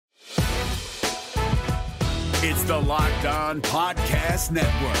It's the Locked On Podcast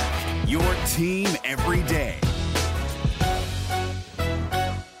Network, your team every day.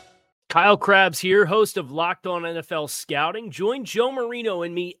 Kyle Krabs here, host of Locked On NFL Scouting. Join Joe Marino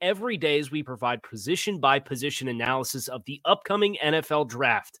and me every day as we provide position-by-position analysis of the upcoming NFL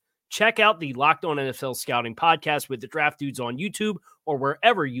Draft. Check out the Locked On NFL Scouting podcast with the Draft Dudes on YouTube or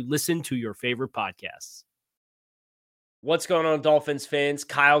wherever you listen to your favorite podcasts. What's going on, Dolphins fans?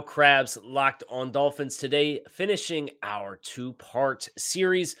 Kyle Krabs, Locked On Dolphins today, finishing our two-part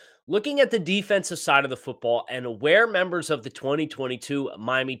series looking at the defensive side of the football and where members of the 2022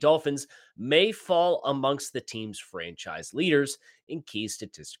 Miami Dolphins may fall amongst the team's franchise leaders in key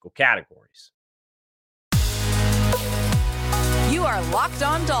statistical categories. You are Locked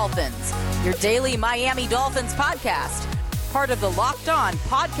On Dolphins, your daily Miami Dolphins podcast, part of the Locked On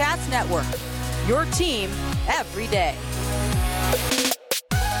Podcast Network, your team every day.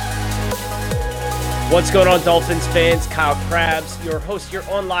 What's going on, Dolphins fans? Kyle Krabs, your host here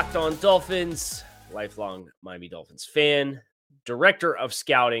on Locked On Dolphins, lifelong Miami Dolphins fan, director of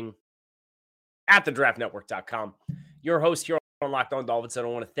scouting at thedraftnetwork.com, your host here on Locked On Dolphins. And I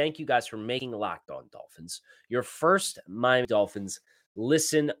want to thank you guys for making Locked On Dolphins your first Miami Dolphins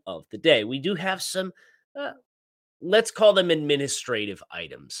listen of the day. We do have some, let's call them administrative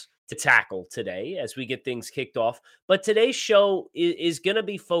items to tackle today as we get things kicked off. But today's show is going to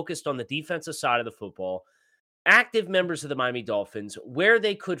be focused on the defensive side of the football, active members of the Miami Dolphins, where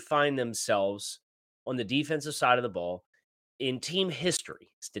they could find themselves on the defensive side of the ball in team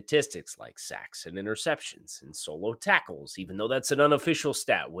history, statistics like sacks and interceptions and solo tackles, even though that's an unofficial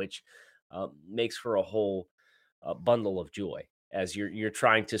stat, which makes for a whole bundle of joy as you're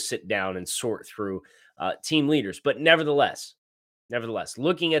trying to sit down and sort through team leaders. But nevertheless,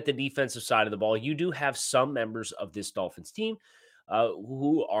 looking at the defensive side of the ball, you do have some members of this Dolphins team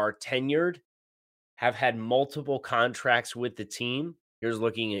who are tenured, have had multiple contracts with the team. Here's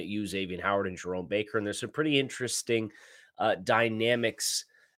looking at you, Xavier Howard and Jerome Baker, and there's some pretty interesting dynamics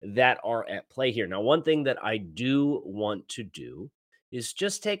that are at play here. Now, one thing that I do want to do is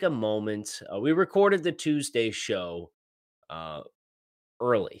just take a moment. We recorded the Tuesday show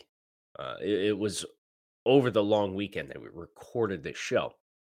early. It was over the long weekend that we recorded this show.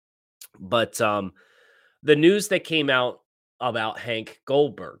 But the news that came out about Hank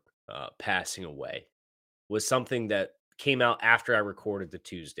Goldberg passing away was something that came out after I recorded the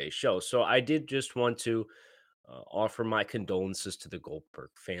Tuesday show. So I did just want to offer my condolences to the Goldberg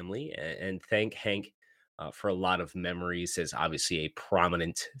family and thank Hank for a lot of memories as obviously a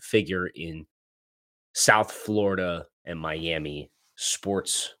prominent figure in South Florida and Miami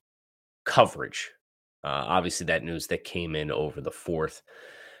sports coverage. Obviously, that news that came in over the 4th.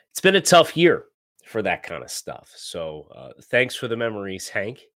 It's been a tough year for that kind of stuff. So thanks for the memories,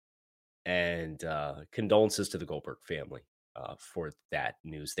 Hank, and condolences to the Goldberg family for that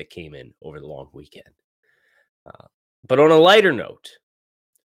news that came in over the long weekend. But on a lighter note,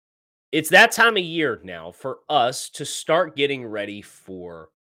 it's that time of year now for us to start getting ready for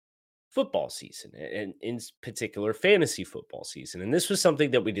football season, and in particular fantasy football season. And this was something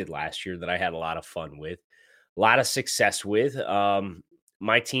that we did last year that I had a lot of fun with, a lot of success with.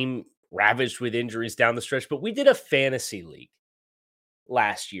 My team ravaged with injuries down the stretch, but we did a fantasy league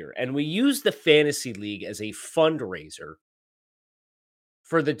last year, and we used the fantasy league as a fundraiser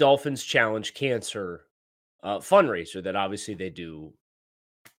for the Dolphins Challenge Cancer fundraiser that obviously they do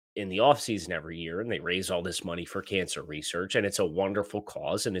in the offseason every year, and they raise all this money for cancer research, and it's a wonderful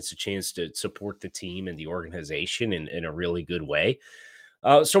cause, and it's a chance to support the team and the organization in a really good way.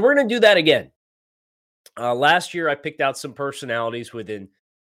 So we're going to do that again. Last year, I picked out some personalities within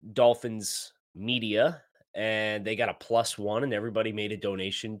Dolphins media, and they got a +1, and everybody made a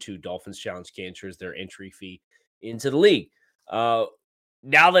donation to Dolphins Challenge Cancer as their entry fee into the league. Now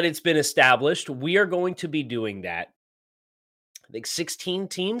that it's been established, we are going to be doing that. I think 16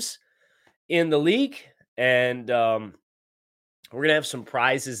 teams in the league, and we're going to have some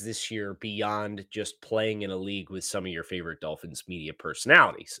prizes this year beyond just playing in a league with some of your favorite Dolphins media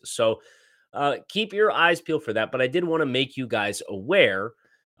personalities. So keep your eyes peeled for that, but I did want to make you guys aware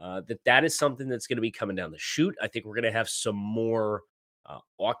that is something that's going to be coming down the chute. I think we're going to have some more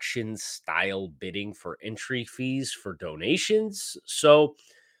auction-style bidding for entry fees for donations. So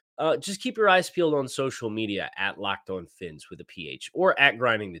just keep your eyes peeled on social media at Locked On Fins with a PH or at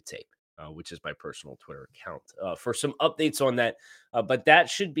Grinding the Tape, which is my personal Twitter account, for some updates on that. But that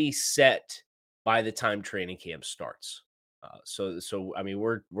should be set by the time training camp starts. So I mean,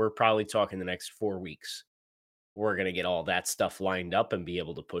 we're probably talking the next 4 weeks. We're going to get all that stuff lined up and be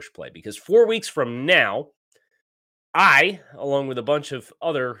able to push play, because 4 weeks from now, I, along with a bunch of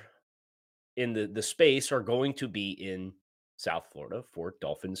other in the space are going to be in South Florida for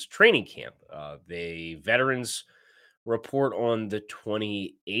Dolphins training camp. The veterans report on the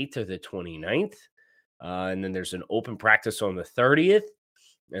 28th or the 29th. And then there's an open practice on the 30th.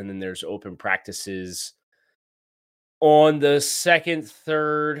 And then there's open practices on the 2nd,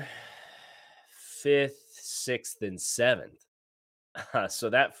 3rd, 5th, 6th, and 7th. So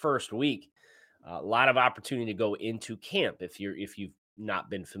that first week, a lot of opportunity to go into camp. If you've not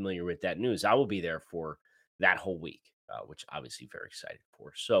been familiar with that news, I will be there for that whole week, which obviously very excited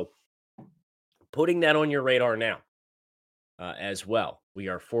for. So putting that on your radar now as well. We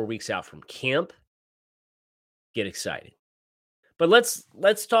are 4 weeks out from camp. Get excited. But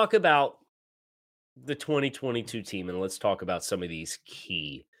let's talk about the 2022 team, and let's talk about some of these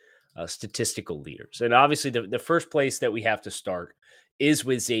key statistical leaders. And obviously the first place that we have to start is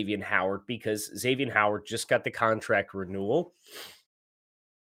with Xavier Howard, because Xavier Howard just got the contract renewal.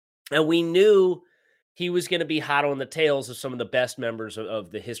 And we knew he was going to be hot on the tails of some of the best members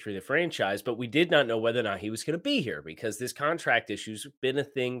of the history of the franchise, but we did not know whether or not he was going to be here, because this contract issue's been a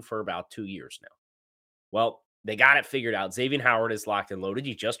thing for about 2 years now. Well, they got it figured out. Xavier Howard is locked and loaded.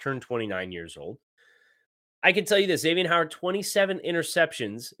 He just turned 29 years old. I can tell you this, Xavier Howard, 27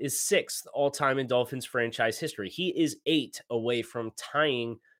 interceptions, is 6th all-time in Dolphins franchise history. He is 8 away from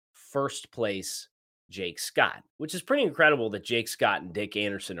tying first place Jake Scott, which is pretty incredible that Jake Scott and Dick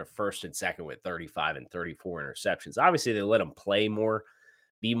Anderson are 1st and 2nd with 35 and 34 interceptions. Obviously, they let them play more,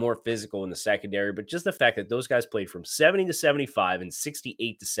 be more physical in the secondary, but just the fact that those guys played from 70 to 75 and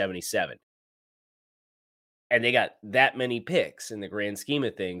 68 to 77, and they got that many picks in the grand scheme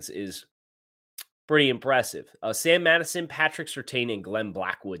of things is pretty impressive. Sam Madison, Patrick Surtain, and Glenn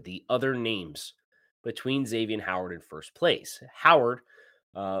Blackwood, the other names between Xavier Howard in first place. Howard,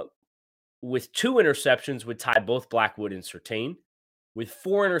 with 2 interceptions, would tie both Blackwood and Surtain. With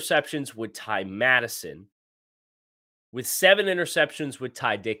 4 interceptions, would tie Madison. With 7 interceptions, would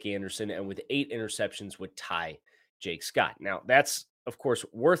tie Dick Anderson. And with 8 interceptions, would tie Jake Scott. Now, that's, of course,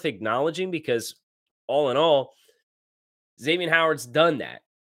 worth acknowledging, because all in all, Xavier Howard's done that,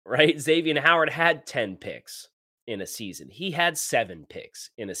 right? Xavier Howard had 10 picks in a season. He had 7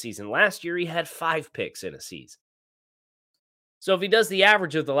 picks in a season. Last year, he had 5 picks in a season. So if he does the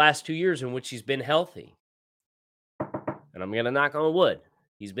average of the last 2 years in which he's been healthy, and I'm going to knock on wood,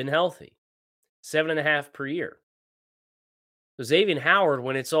 he's been healthy, 7.5 per year. So Xavier Howard,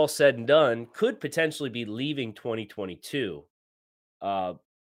 when it's all said and done, could potentially be leaving 2022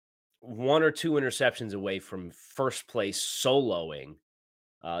 1 or 2 interceptions away from first place soloing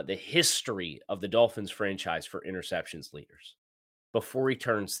the history of the Dolphins franchise for interceptions leaders before he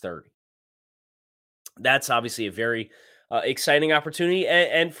turns 30. That's obviously a very exciting opportunity.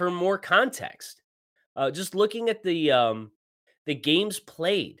 And for more context, just looking at the games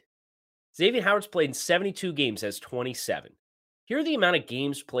played, Xavier Howard's played in 72 games, has 27. Here are the amount of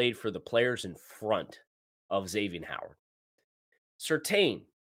games played for the players in front of Xavier Howard. Surtain,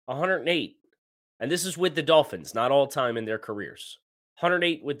 108. And this is with the Dolphins, not all time in their careers.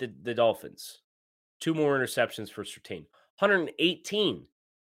 108 with the Dolphins. 2 more interceptions for Surtain. 118.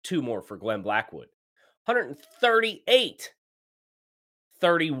 2 more for Glenn Blackwood. 138.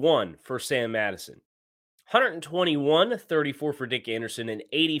 31 for Sam Madison. 121, 34 for Dick Anderson, and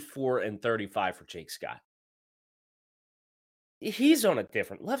 84 and 35 for Jake Scott. He's on a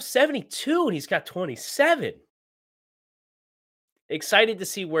different level. 72, and he's got 27. Excited to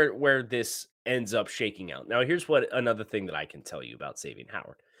see where this ends up shaking out. Now, here's another thing that I can tell you about Xavier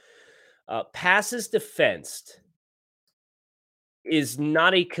Howard. Passes defensed is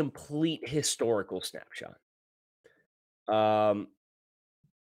not a complete historical snapshot.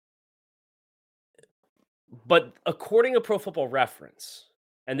 But according to Pro Football Reference,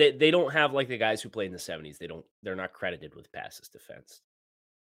 and they don't have like the guys who played in the 70s, they're not credited with passes defensed.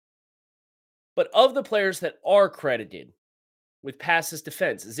 But of the players that are credited with passes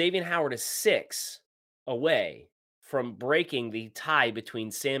defense, Xavier Howard is 6 away from breaking the tie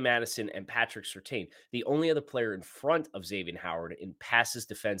between Sam Madison and Patrick Surtain. The only other player in front of Xavier Howard in passes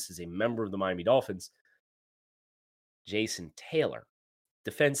defense is a member of the Miami Dolphins, Jason Taylor,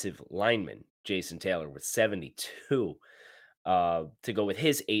 defensive lineman Jason Taylor, with 72 to go with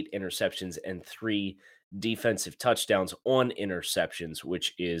his 8 interceptions and 3 defensive touchdowns on interceptions,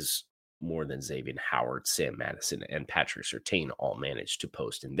 which is more than Xavier Howard, Sam Madison, and Patrick Surtain all managed to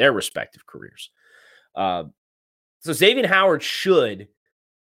post in their respective careers. So Xavier Howard should,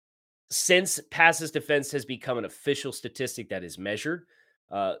 since passes defense has become an official statistic that is measured,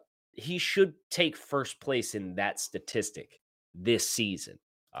 he should take first place in that statistic this season,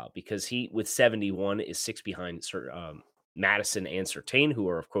 because he, with 71, is 6 behind Madison and Surtain, who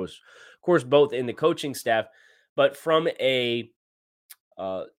are, of course, both in the coaching staff. But from a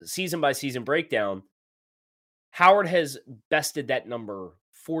season-by-season breakdown, Howard has bested that number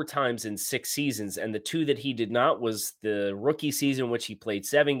 4 times in 6 seasons, and the 2 that he did not was the rookie season, in which he played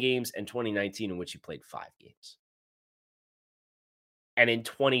 7 games, and 2019, in which he played 5 games. And in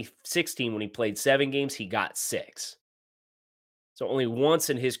 2016, when he played 7 games, he got 6. So only once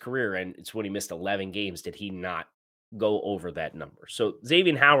in his career, and it's when he missed 11 games, did he not go over that number. So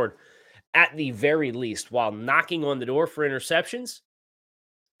Xavier Howard, at the very least, while knocking on the door for interceptions,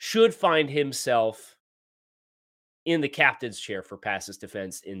 should find himself in the captain's chair for passes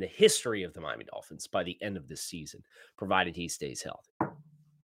defense in the history of the Miami Dolphins by the end of this season, provided he stays healthy.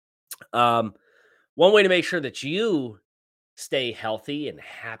 One way to make sure that you stay healthy and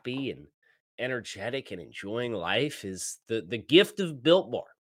happy and energetic and enjoying life is the gift of Built Bar.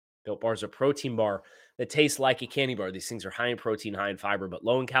 Built Bar is a protein bar that tastes like a candy bar. These things are high in protein, high in fiber, but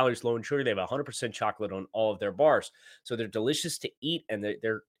low in calories, low in sugar. They have 100% chocolate on all of their bars. So they're delicious to eat, and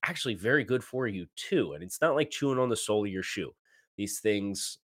they're actually very good for you too. And it's not like chewing on the sole of your shoe. These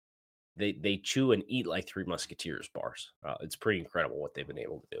things, they chew and eat like Three Musketeers bars. It's pretty incredible what they've been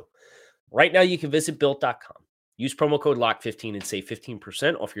able to do. Right now, you can visit Built.com. Use promo code LOCK15 and save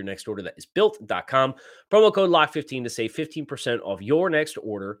 15% off your next order. That is Built.com. Promo code LOCK15 to save 15% off your next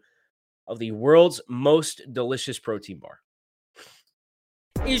order of the world's most delicious protein bar.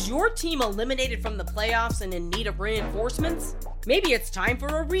 Is your team eliminated from the playoffs and in need of reinforcements? Maybe it's time for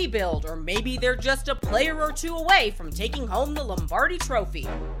a rebuild, or maybe they're just a player or 2 away from taking home the Lombardi Trophy.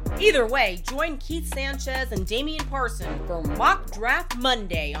 Either way, join Keith Sanchez and Damian Parson for Mock Draft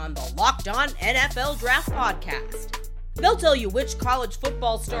Monday on the Locked On NFL Draft Podcast. They'll tell you which college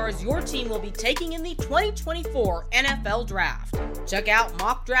football stars your team will be taking in the 2024 NFL Draft. Check out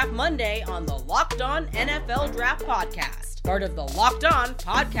Mock Draft Monday on the Locked On NFL Draft Podcast, part of the Locked On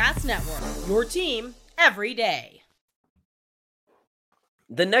Podcast Network. Your team every day.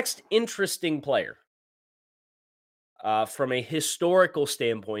 The next interesting player, from a historical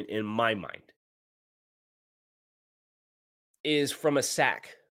standpoint in my mind, is from a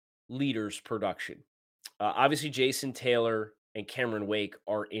sack leader's production. Obviously, Jason Taylor and Cameron Wake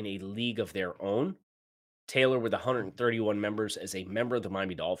are in a league of their own. Taylor with 131 members as a member of the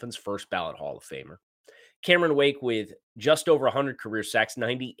Miami Dolphins, first ballot Hall of Famer. Cameron Wake with just over 100 career sacks,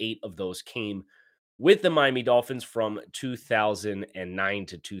 98 of those came with the Miami Dolphins from 2009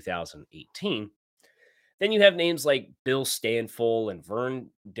 to 2018. Then you have names like Bill Stanfull and Vern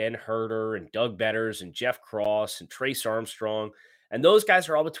Den Herder and Doug Betters and Jeff Cross and Trace Armstrong. And those guys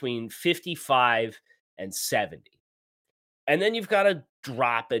are all between 55 and 70. And then you've got a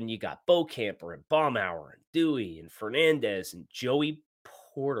drop, and you got Bo Camper and Baumauer and Dewey and Fernandez and Joey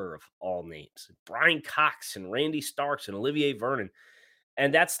Porter of all names, and Brian Cox and Randy Starks and Olivier Vernon.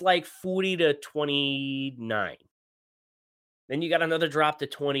 And that's like 40 to 29. Then you got another drop to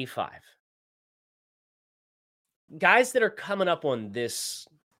 25. Guys that are coming up on this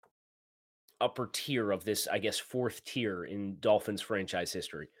upper tier of this, I guess, 4th tier in Dolphins franchise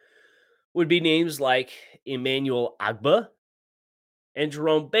history would be names like Emmanuel Agba and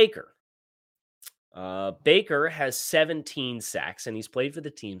Jerome Baker. Baker has 17 sacks, and he's played for the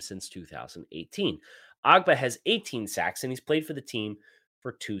team since 2018. Agba has 18 sacks, and he's played for the team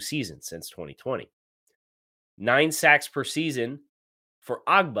for 2 seasons since 2020. 9 sacks per season for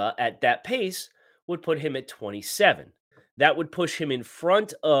Agba at that pace would put him at 27. That would push him in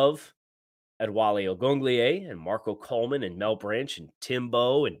front of Adwale Ogonglier and Marco Coleman and Mel Branch and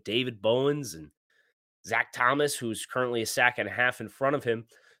Timbo and David Bowens and Zach Thomas, who's currently a sack and a half in front of him.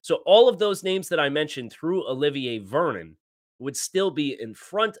 So all of those names that I mentioned through Olivier Vernon would still be in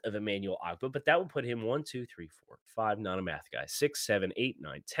front of Emmanuel Agba, but that would put him 1, 2, 3, 4, 5, not a math guy, 6, 7, 8,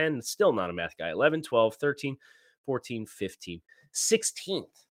 9, 10, still not a math guy, 11, 12, 13, 14, 15, 16th.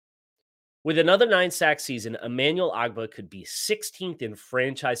 With another 9-sack season, Emmanuel Agba could be 16th in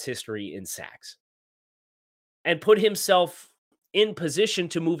franchise history in sacks and put himself in position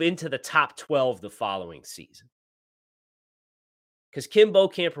to move into the top 12 the following season. Because Kim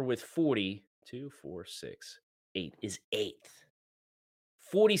Bokamper with 40, 2, 4, 6, 8 is 8th.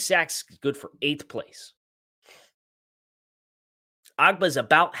 40 sacks is good for 8th place. Agba's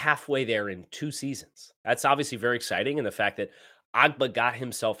about halfway there in 2 seasons. That's obviously very exciting, and the fact that Agba got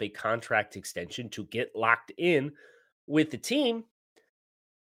himself a contract extension to get locked in with the team,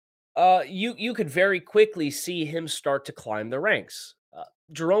 you could very quickly see him start to climb the ranks.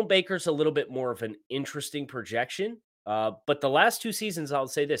 Jerome Baker's a little bit more of an interesting projection, but the last 2 seasons, I'll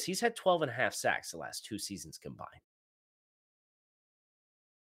say this, he's had 12 and a half sacks the last 2 seasons combined.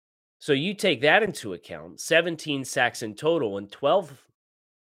 So you take that into account, 17 sacks in total, and 12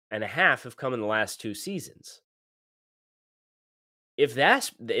 and a half have come in the last 2 seasons. If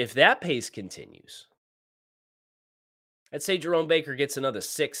that pace continues, I'd say Jerome Baker gets another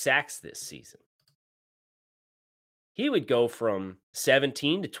 6 sacks this season. He would go from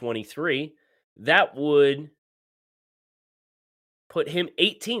 17 to 23. That would put him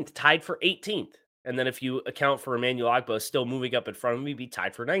 18th, tied for 18th. And then if you account for Emmanuel Ogbah still moving up in front of him, he'd be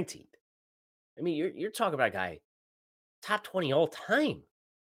tied for 19th. I mean, you're talking about a guy top 20 all time.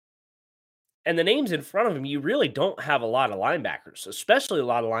 And the names in front of him, you really don't have a lot of linebackers, especially a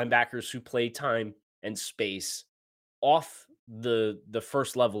lot of linebackers who play time and space off the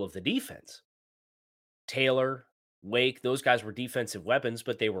first level of the defense. Taylor, Wake, those guys were defensive weapons,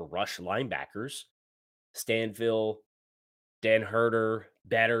 but they were rush linebackers. Stanville, Dan Herter,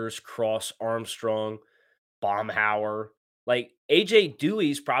 Betters, Cross, Armstrong, Baumhauer. Like, A.J.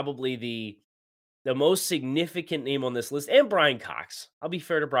 Dewey's probably the most significant name on this list, and Brian Cox. I'll be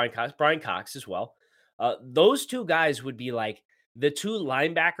fair to Brian Cox as well. Those 2 guys would be like the 2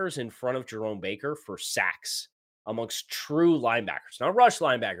 linebackers in front of Jerome Baker for sacks amongst true linebackers. Not rush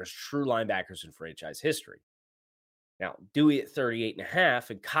linebackers, true linebackers in franchise history. Now, Dewey at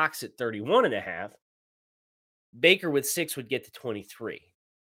 38.5 and Cox at 31.5. Baker with 6 would get to 23.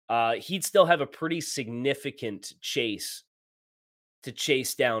 He'd still have a pretty significant chase to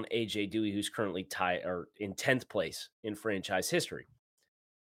chase down A.J. Dewey, who's currently tied or in 10th place in franchise history.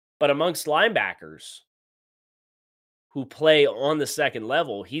 But amongst linebackers who play on the second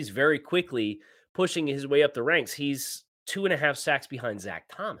level, he's very quickly pushing his way up the ranks. He's 2.5 sacks behind Zach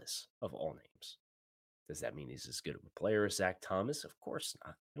Thomas, of all names. Does that mean he's as good of a player as Zach Thomas? Of course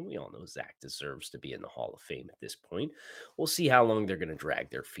not. And we all know Zach deserves to be in the Hall of Fame at this point. We'll see how long they're going to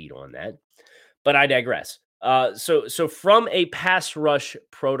drag their feet on that. But I digress. So from a pass rush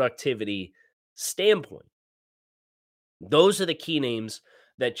productivity standpoint, those are the key names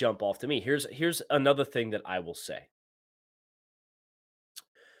that jump off to me. Here's another thing that I will say.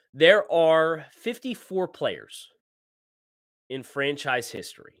 There are 54 players in franchise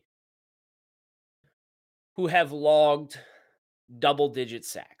history who have logged double-digit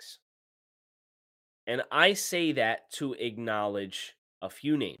sacks. And I say that to acknowledge a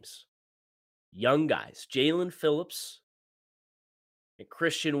few names. Young guys, Jalen Phillips and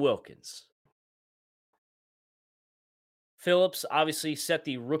Christian Wilkins. Phillips obviously set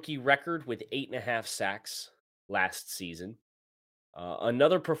the rookie record with 8.5 sacks last season.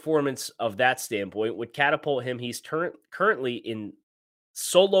 Another performance of that standpoint would catapult him. He's currently in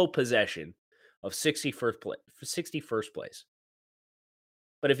solo possession of 61st place.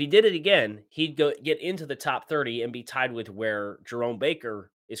 But if he did it again, he'd get into the top 30 and be tied with where Jerome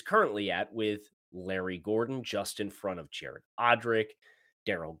Baker is currently at, with Larry Gordon just in front of Jared Odrick,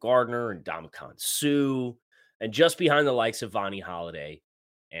 Darryl Gardner, and Ndamukong Suh, and just behind the likes of Vonnie Holiday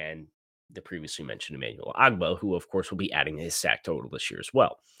and the previously mentioned Emmanuel Ogbah, who, of course, will be adding his sack total this year as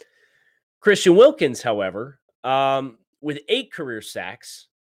well. Christian Wilkins, however, with 8 career sacks,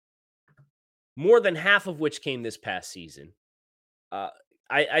 more than half of which came this past season,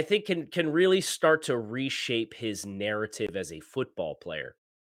 I think can really start to reshape his narrative as a football player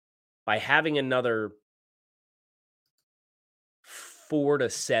by having another 4 to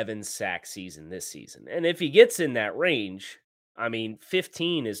 7 sack season this season. And if he gets in that range, I mean,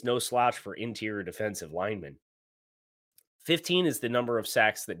 15 is no slouch for interior defensive linemen. 15 is the number of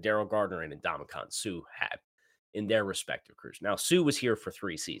sacks that Darryl Gardner and Ndamukong Suh had in their respective careers. Now, Suh was here for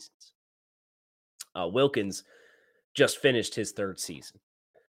 3 seasons. Wilkins just finished his 3rd season.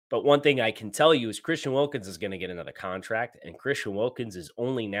 But one thing I can tell you is Christian Wilkins is going to get another contract, and Christian Wilkins is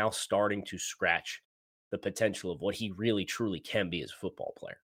only now starting to scratch the potential of what he really, truly can be as a football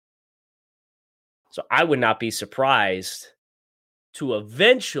player. So I would not be surprised to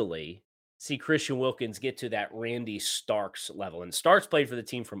eventually see Christian Wilkins get to that Randy Starks level. And Starks played for the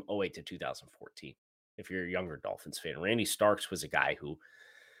team from 2008 to 2014. If you're a younger Dolphins fan, Randy Starks was a guy who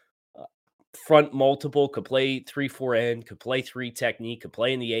front multiple, could play 3-4 end, could play 3 technique, could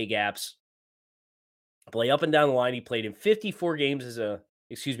play in the A-gaps, play up and down the line. He played in 54 games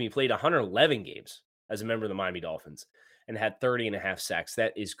he played 111 games as a member of the Miami Dolphins and had 30.5 sacks.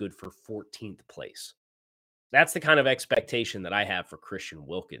 That is good for 14th place. That's the kind of expectation that I have for Christian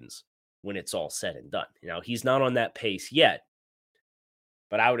Wilkins when it's all said and done. You know, he's not on that pace yet,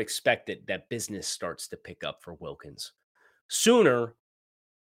 but I would expect that business starts to pick up for Wilkins sooner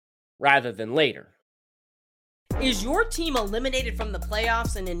rather than later. Is your team eliminated from the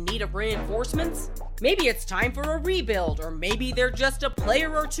playoffs and in need of reinforcements? Maybe it's time for a rebuild, or maybe they're just a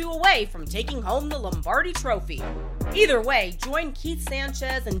player or two away from taking home the Lombardi Trophy. Either way, join Keith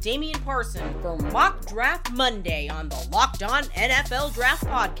Sanchez and Damian Parson for Mock Draft Monday on the Locked On NFL Draft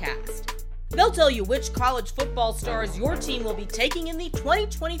Podcast. They'll tell you which college football stars your team will be taking in the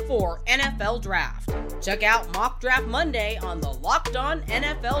 2024 NFL Draft. Check out Mock Draft Monday on the Locked On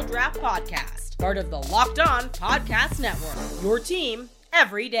NFL Draft Podcast, part of the Locked On Podcast Network, your team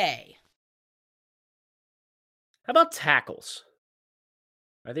every day. How about tackles?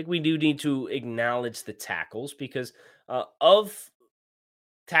 I think we do need to acknowledge the tackles because of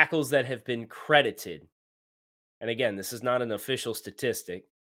tackles that have been credited, and again, this is not an official statistic.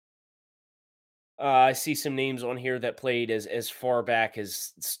 I see some names on here that played as far back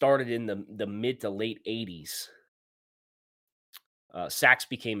as started in the mid to late 80s. Sacks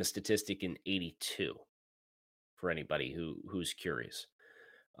became a statistic in 82 for anybody who's curious.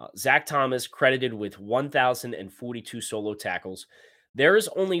 Zach Thomas credited with 1,042 solo tackles. There is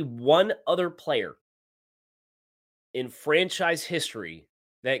only one other player in franchise history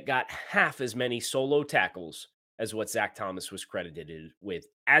that got half as many solo tackles as what Zach Thomas was credited with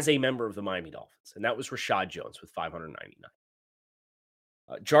as a member of the Miami Dolphins, and that was Rashad Jones with 599.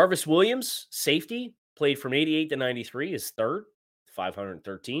 Jarvis Williams, safety, played from 88 to 93, is third,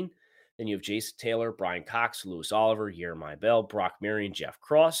 513. Then you have Jason Taylor, Brian Cox, Lewis Oliver, Jeremiah Bell, Brock Marion, Jeff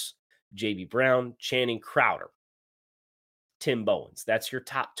Cross, J.B. Brown, Channing Crowder, Tim Bowens. That's your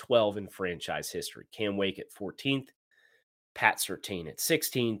top 12 in franchise history. Cam Wake at 14th, Pat Surtain at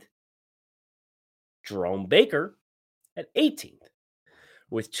 16th, Jerome Baker at 18th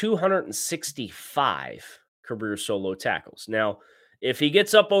with 265 career solo tackles. Now, if he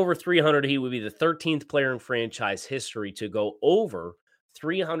gets up over 300, he would be the 13th player in franchise history to go over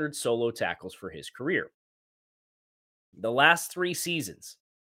 300 solo tackles for his career. The last 3 seasons,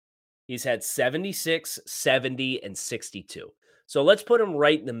 he's had 76, 70, and 62. So let's put him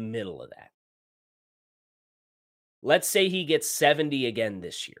right in the middle of that. Let's say he gets 70 again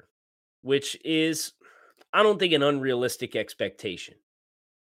this year, which is, I don't think, an unrealistic expectation.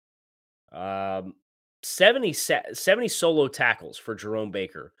 70 solo tackles for Jerome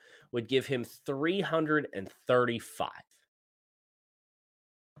Baker would give him 335.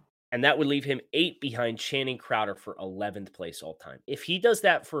 And that would leave him 8 behind Channing Crowder for 11th place all time. If he does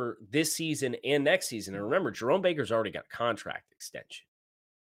that for this season and next season, and remember, Jerome Baker's already got a contract extension.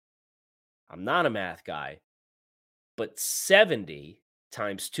 I'm not a math guy, but 70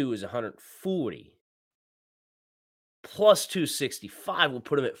 times 2 is 140. Plus 265 will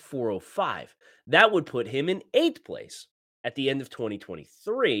put him at 405. That would put him in 8th place at the end of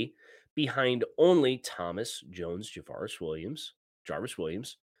 2023, behind only Thomas, Jones, Jarvis Williams,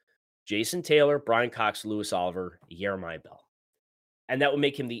 Jason Taylor, Brian Cox, Lewis Oliver, Jeremiah Bell. And that would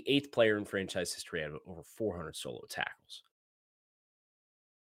make him the 8th player in franchise history out of over 400 solo tackles.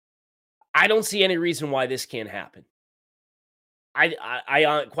 I don't see any reason why this can't happen.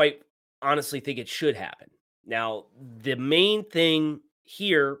 I quite honestly think it should happen. Now, the main thing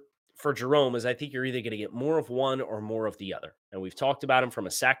here for Jerome is I think you're either going to get more of one or more of the other. And we've talked about him from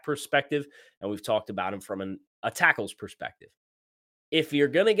a sack perspective, and we've talked about him from a tackles perspective. If you're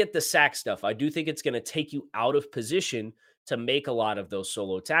going to get the sack stuff, I do think it's going to take you out of position to make a lot of those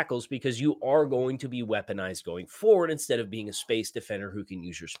solo tackles because you are going to be weaponized going forward instead of being a space defender who can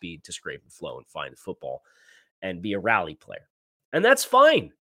use your speed to scrape and flow and find the football and be a rally player. And that's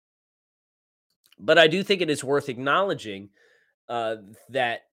fine. But I do think it is worth acknowledging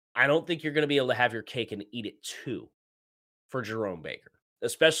that I don't think you're going to be able to have your cake and eat it too for Jerome Baker,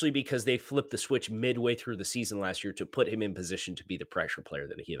 especially because they flipped the switch midway through the season last year to put him in position to be the pressure player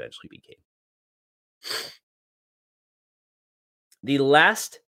that he eventually became. The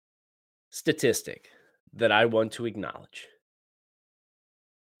last statistic that I want to acknowledge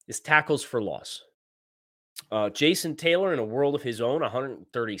is tackles for loss. Jason Taylor, in a world of his own,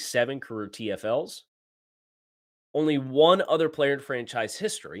 137 career TFLs. Only one other player in franchise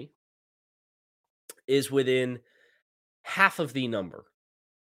history is within half of the number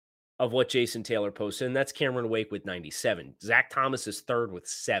of what Jason Taylor posted, and that's Cameron Wake with 97. Zach Thomas is third with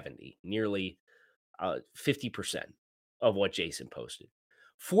 70, nearly 50% of what Jason posted.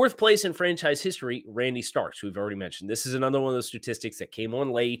 4th place in franchise history, Randy Starks, who we've already mentioned. This is another one of those statistics that came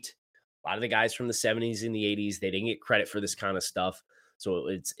on late. A lot of the guys from the 70s and the 80s, they didn't get credit for this kind of stuff. So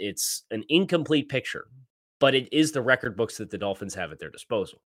it's an incomplete picture, but it is the record books that the Dolphins have at their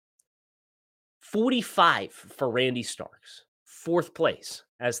disposal. 45 for Randy Starks, 4th place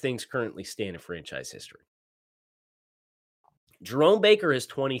as things currently stand in franchise history. Jerome Baker has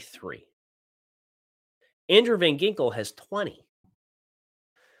 23. Andrew Van Ginkel has 20.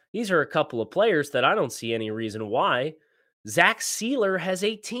 These are a couple of players that I don't see any reason why Zach Sealer has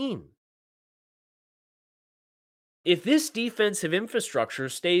 18. If this defensive infrastructure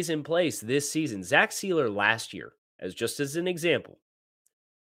stays in place this season, Zach Sealer last year, just as an example,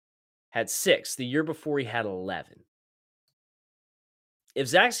 had 6. The year before, he had 11. If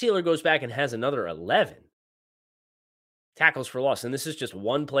Zach Sealer goes back and has another 11 tackles for loss, and this is just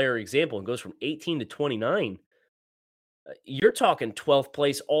one player example, and goes from 18 to 29, you're talking 12th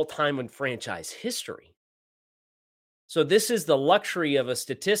place all-time in franchise history. So this is the luxury of a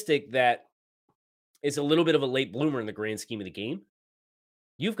statistic that is a little bit of a late bloomer in the grand scheme of the game.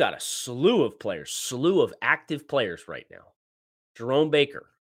 You've got a slew of active players right now. Jerome Baker,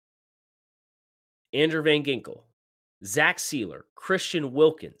 Andrew Van Ginkel, Zach Sealer, Christian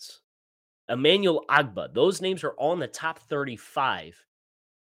Wilkins, Emmanuel Agba. Those names are all in the top 35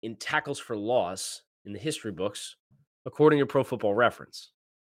 in tackles for loss in the history books, according to Pro Football Reference.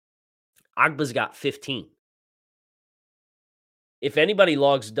 Agba's got 15. If anybody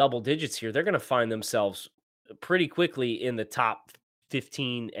logs double digits here, they're going to find themselves pretty quickly in the top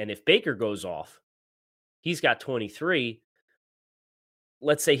 15. And if Baker goes off, he's got 23.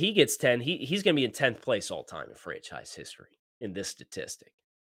 Let's say he gets 10. He's going to be in 10th place all time in franchise history in this statistic.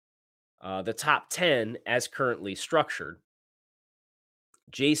 The top 10, as currently structured: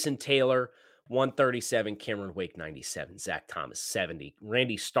 Jason Taylor, 137, Cameron Wake, 97, Zach Thomas, 70,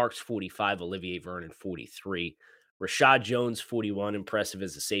 Randy Starks, 45, Olivier Vernon, 43, Rashad Jones, 41, impressive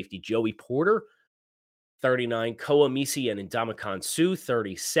as a safety, Joey Porter, 39, Koa Misi and Ndamukong Suh,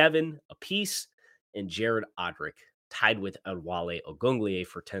 37 apiece, and Jared Odrick tied with Adwale Ogunglier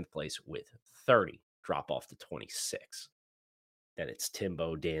for 10th place with 30, drop off to 26. Then it's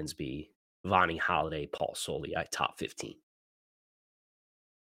Timbo, Dansby, Vonnie Holiday, Paul Soley, top 15.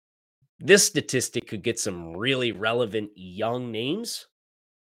 This statistic could get some really relevant young names,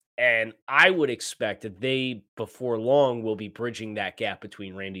 and I would expect that they, before long, will be bridging that gap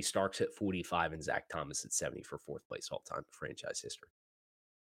between Randy Starks at 45 and Zach Thomas at 70 for 4th place all-time in franchise history.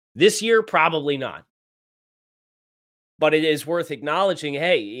 This year, probably not. But it is worth acknowledging,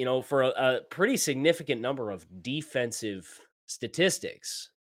 hey, for a pretty significant number of defensive statistics,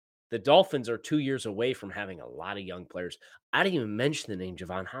 the Dolphins are 2 years away from having a lot of young players. I didn't even mention the name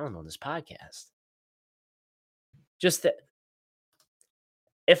Javon Holland on this podcast. Just that,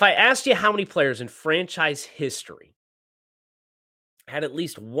 if I asked you how many players in franchise history had at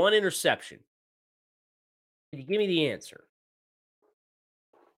least one interception, could you give me the answer?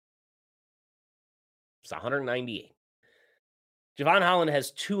 It's 198. Javon Holland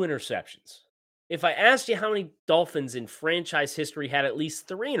has 2 interceptions. If I asked you how many Dolphins in franchise history had at least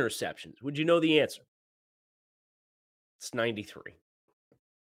 3 interceptions, would you know the answer? It's 93.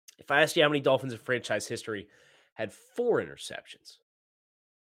 If I asked you how many Dolphins in franchise history had 4 interceptions,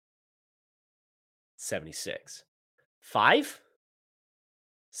 76. 5,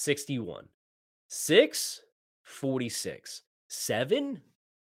 61. 6, 46. 7,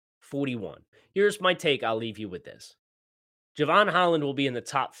 41. Here's my take. I'll leave you with this. Javon Holland will be in the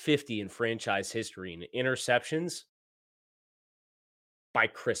top 50 in franchise history in interceptions by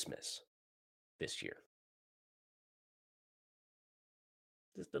Christmas this year.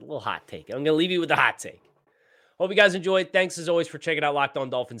 Just a little hot take. I'm going to leave you with the hot take. Hope you guys enjoyed. Thanks as always for checking out Locked On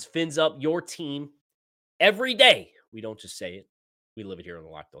Dolphins. Fins up, your team every day. We don't just say it. We live it here on the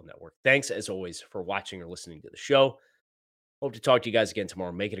Locked On Network. Thanks as always for watching or listening to the show. Hope to talk to you guys again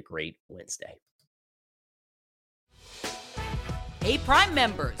tomorrow. Make it a great Wednesday. Hey, Prime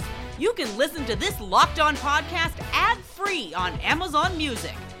members, you can listen to this Locked On podcast ad-free on Amazon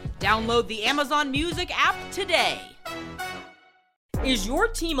Music. Download the Amazon Music app today. Is your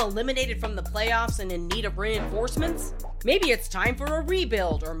team eliminated from the playoffs and in need of reinforcements? Maybe it's time for a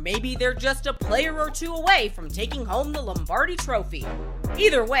rebuild, or maybe they're just a player or two away from taking home the Lombardi Trophy.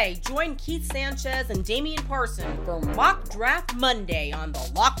 Either way, join Keith Sanchez and Damian Parson for Mock Draft Monday on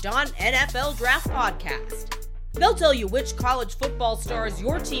the Locked On NFL Draft Podcast. They'll tell you which college football stars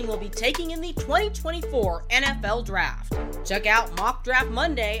your team will be taking in the 2024 NFL Draft. Check out Mock Draft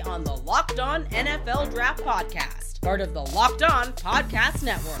Monday on the Locked On NFL Draft Podcast, part of the Locked On Podcast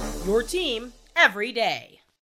Network. Your team every day.